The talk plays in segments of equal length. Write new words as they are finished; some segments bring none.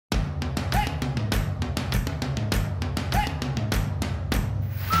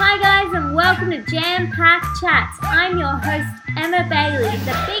welcome to Jam Pack Chats. I'm your host, Emma Bailey,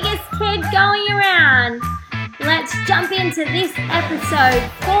 the biggest kid going around. Let's jump into this episode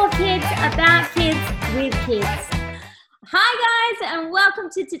for kids, about kids, with kids. Hi guys, and welcome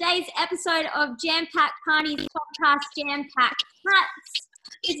to today's episode of Jam Pack Party's podcast, Jam Pack Chats.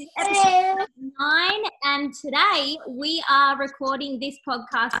 It's episode 9, and today we are recording this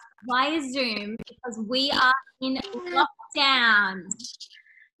podcast via Zoom because we are in lockdown.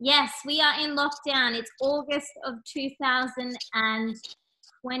 Yes, we are in lockdown. It's August of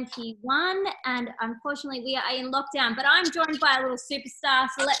 2021, and unfortunately we are in lockdown. But I'm joined by a little superstar,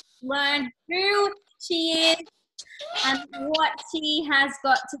 so let's learn who she is and what she has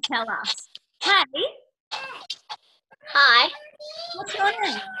got to tell us. Hey. Hi. What's your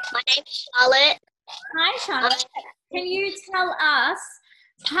name? My name's Charlotte. Hi, Charlotte. Can you tell us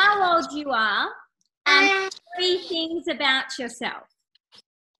how old you are and 3 things about yourself?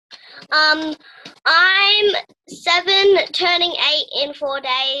 I'm 7, turning 8 in 4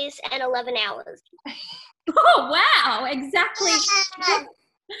 days and 11 hours. Oh, wow. Exactly.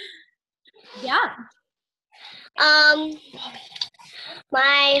 Yeah.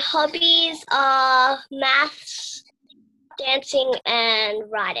 My hobbies are maths, dancing, and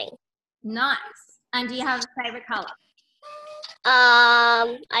writing. Nice. And do you have a favourite colour?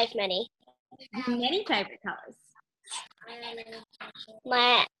 I have many. Many favourite colours.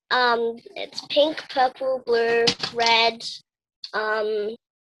 My it's pink, purple, blue, red,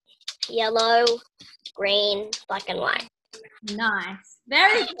 yellow, green, black, and white. Nice.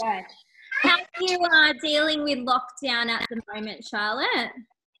 Very good. How are you dealing with lockdown at the moment, Charlotte?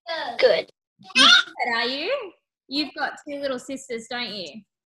 Good. Are you? You've got 2 little sisters, don't you?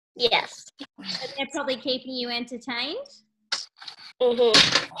 Yes. But they're probably keeping you entertained? Mhm.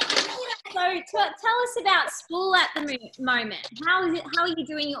 So tell us about school at the moment. How is it? How are you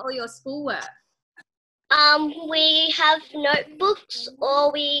doing all your schoolwork? We have notebooks, or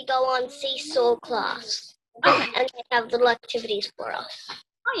we go on seesaw class, Okay. and they have little activities for us.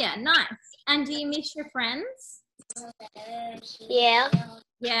 Oh yeah, nice. And do you miss your friends? Yeah.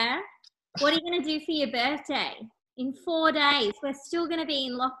 Yeah. What are you going to do for your birthday? In 4 days, we're still going to be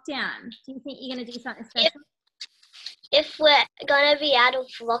in lockdown. Do you think you're going to do something special? If we're gonna be out of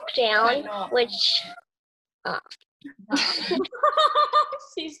lockdown, which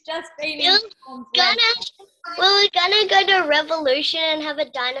She's just been we're informed. gonna go to Revolution and have a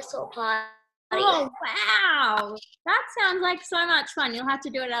dinosaur party. Oh wow, that sounds like so much fun. You'll have to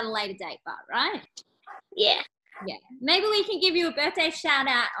do it at a later date, but right? Yeah. Yeah. Maybe we can give you a birthday shout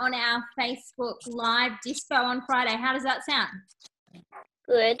out on our Facebook Live Disco on Friday. How does that sound?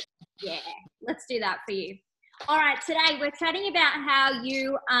 Good. Yeah, let's do that for you. All right, today we're chatting about how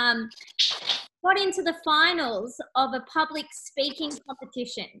you got into the finals of a public speaking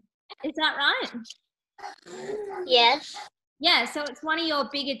competition. Is that right? Yes. Yeah, so it's one of your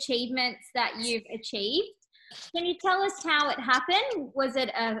big achievements that you've achieved. Can you tell us how it happened? Was it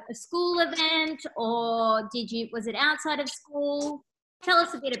a school event, or was it outside of school? Tell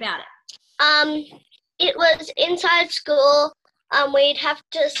us a bit about it. It was inside school. We'd have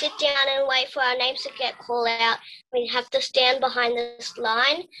to sit down and wait for our names to get called out. We'd have to stand behind this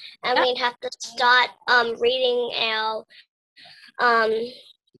line, and we'd have to start reading our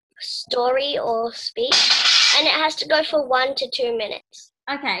story or speech, and it has to go for 1 to 2 minutes.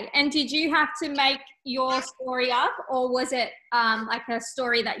 Okay, and did you have to make your story up, or was it like a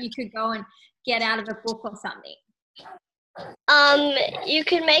story that you could go and get out of a book or something? You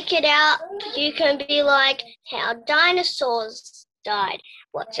can make it out. You can be like, how dinosaurs died.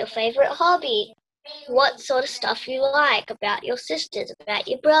 What's your favorite hobby? What sort of stuff you like about your sisters, about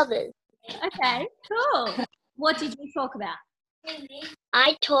your brothers. Okay, cool. What did you talk about?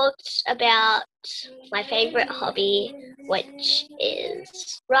 I talked about my favorite hobby, which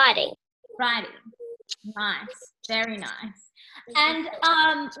is writing. Writing. Nice. Very nice. And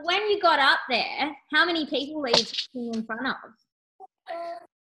when you got up there, how many people were you talking in front of?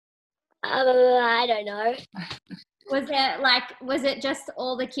 I don't know. Was it just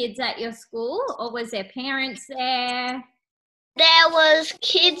all the kids at your school, or was there parents there? There was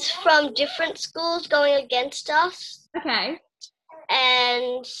kids from different schools going against us. Okay.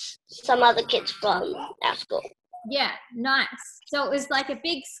 And some other kids from our school. Yeah, nice. So it was like a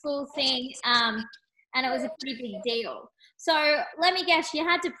big school thing, and it was a pretty big deal. So let me guess, you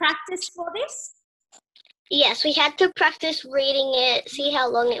had to practice for this? Yes, we had to practice reading it, see how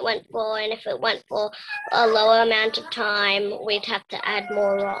long it went for, and if it went for a lower amount of time, we'd have to add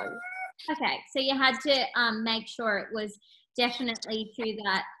more on. Okay, so you had to make sure it was definitely to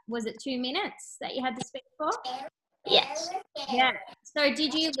that, was it 2 minutes that you had to speak for? Yes. Yeah. So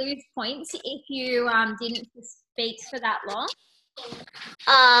did you lose points if you didn't speak for that long?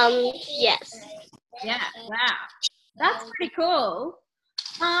 Yes. Yeah. Wow. That's pretty cool.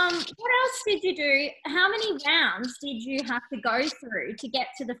 What else did you do? How many rounds did you have to go through to get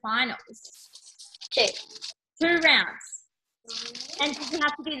to the finals? 2. 2 rounds. And did you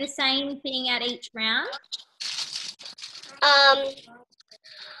have to do the same thing at each round?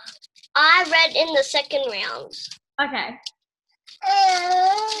 I read in the second round. Okay.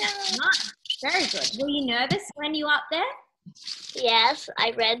 Yeah, nice. Very good. Were you nervous when you were up there? Yes,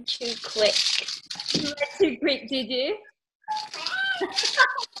 I read too quick. You read too quick, did you?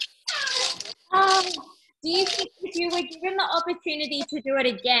 Do you think if you were given the opportunity to do it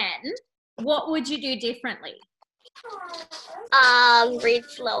again, what would you do differently? Read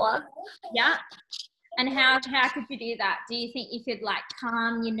slower. Yeah. And how could you do that? Do you think you could like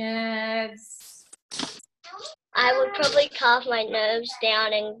calm your nerves? I would probably calm my nerves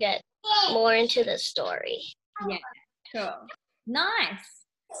down and get more into the story. Yeah, cool. Nice.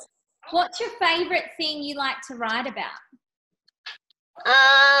 What's your favorite thing you like to write about?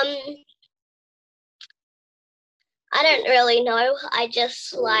 I don't really know. I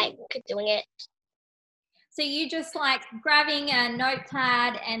just like doing it. So you just like grabbing a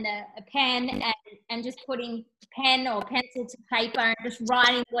notepad and a pen and just putting pen or pencil to paper and just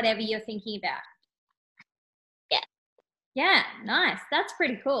writing whatever you're thinking about? Yeah. Yeah, nice. That's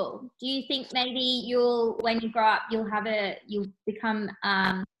pretty cool. Do you think maybe when you grow up, you'll become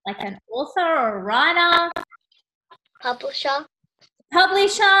like an author or a writer? Publisher.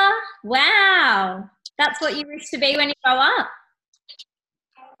 Publisher? Wow. That's what you wish to be when you grow up?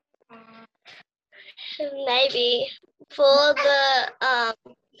 Maybe for the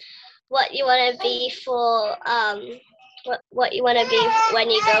what you want to be for what you want to be when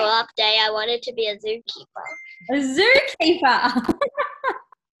you grow up day. I wanted to be a zookeeper. A zookeeper.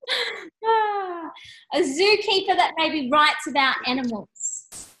 A zookeeper that maybe writes about animals.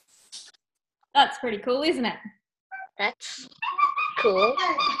 That's pretty cool, isn't it? That's cool.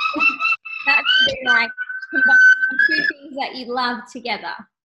 That could be like combining 2 things that you love together.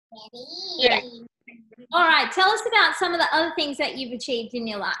 Yeah. All right, tell us about some of the other things that you've achieved in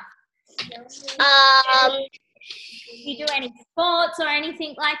your life. Do you do any sports or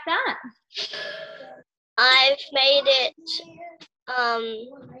anything like that? I've made it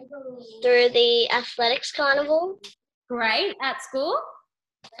through the athletics carnival. Great. At school?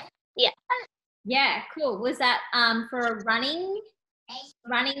 Yeah. Yeah, cool. Was that for running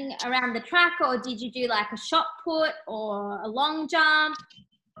around the track, or did you do like a shot put or a long jump?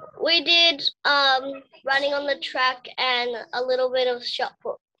 We did running on the track and a little bit of shot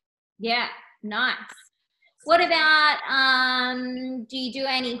put. Yeah, nice. What about do you do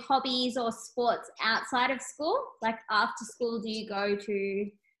any hobbies or sports outside of school? Like after school, do you go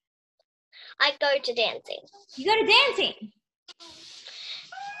to? I go to dancing. You go to dancing?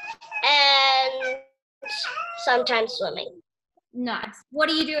 And sometimes swimming. Nice. What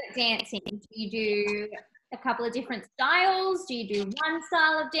do you do at dancing? Do you do a couple of different styles? Do you do one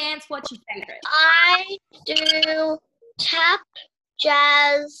style of dance? What's your favorite? I do tap,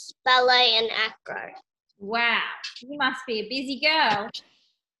 jazz, ballet, and acro. Wow, you must be a busy girl.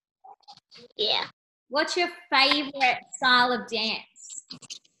 Yeah. What's your favorite style of dance?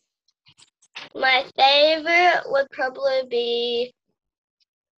 My favorite would probably be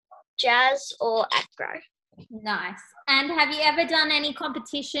jazz or acro. Nice. And have you ever done any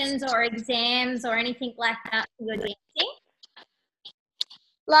competitions or exams or anything like that for your dancing?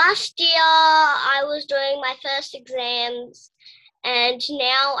 Last year, I was doing my first exams, and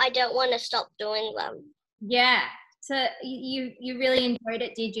now I don't want to stop doing them. Yeah. So you really enjoyed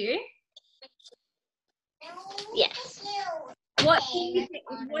it, did you? Yes. What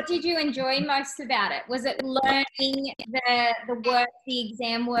did you enjoy most about it? Was it learning the work, the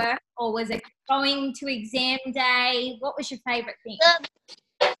exam work, or was it going to exam day? What was your favorite thing?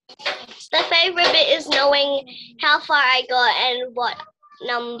 The favorite bit is knowing how far I got and what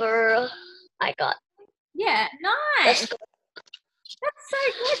number I got. Yeah, nice. That's so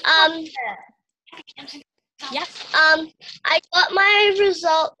good. Yep. I got my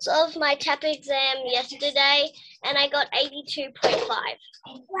results of my TAP exam yesterday, and I got 82.5.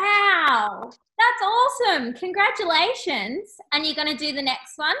 Wow, that's awesome! Congratulations! And you're going to do the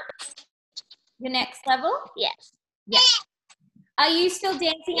next one, the next level? Yes. Yes. Are you still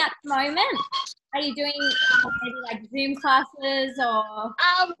dancing at the moment? Are you doing maybe like Zoom classes or?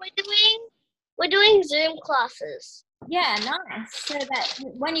 We're doing Zoom classes. Yeah, nice. So that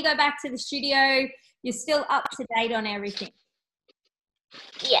when you go back to the studio, you're still up to date on everything.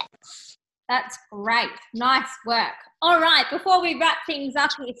 Yes. That's great. Nice work. All right, before we wrap things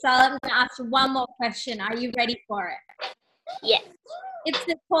up here, Charlotte, I'm going to ask you one more question. Are you ready for it? Yes. It's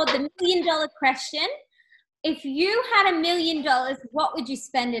called the $1 million question. If you had $1 million, what would you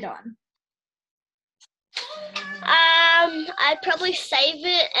spend it on? I'd probably save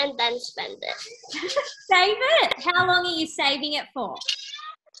it and then spend it. Save it? How long are you saving it for?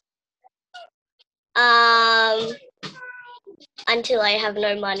 Until I have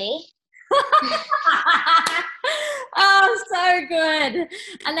no money. Oh, so good.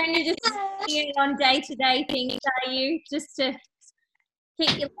 And then you're just spending it on day-to-day things, are you? Just to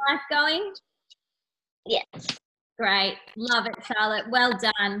keep your life going? Yes. Great. Love it, Charlotte. Well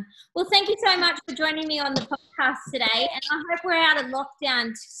done. Well, thank you so much for joining me on the podcast today. And I hope we're out of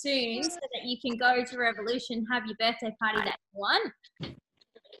lockdown soon so that you can go to Revolution, have your birthday party that you want.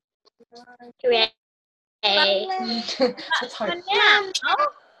 Hooray. But for now,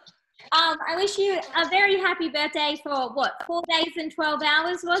 I wish you a very happy birthday for, 4 days and 12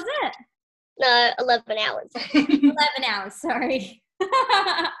 hours, was it? No, 11 hours. 11 hours, sorry.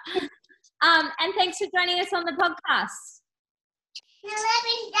 And thanks for joining us on the podcast.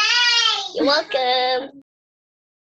 You're welcome.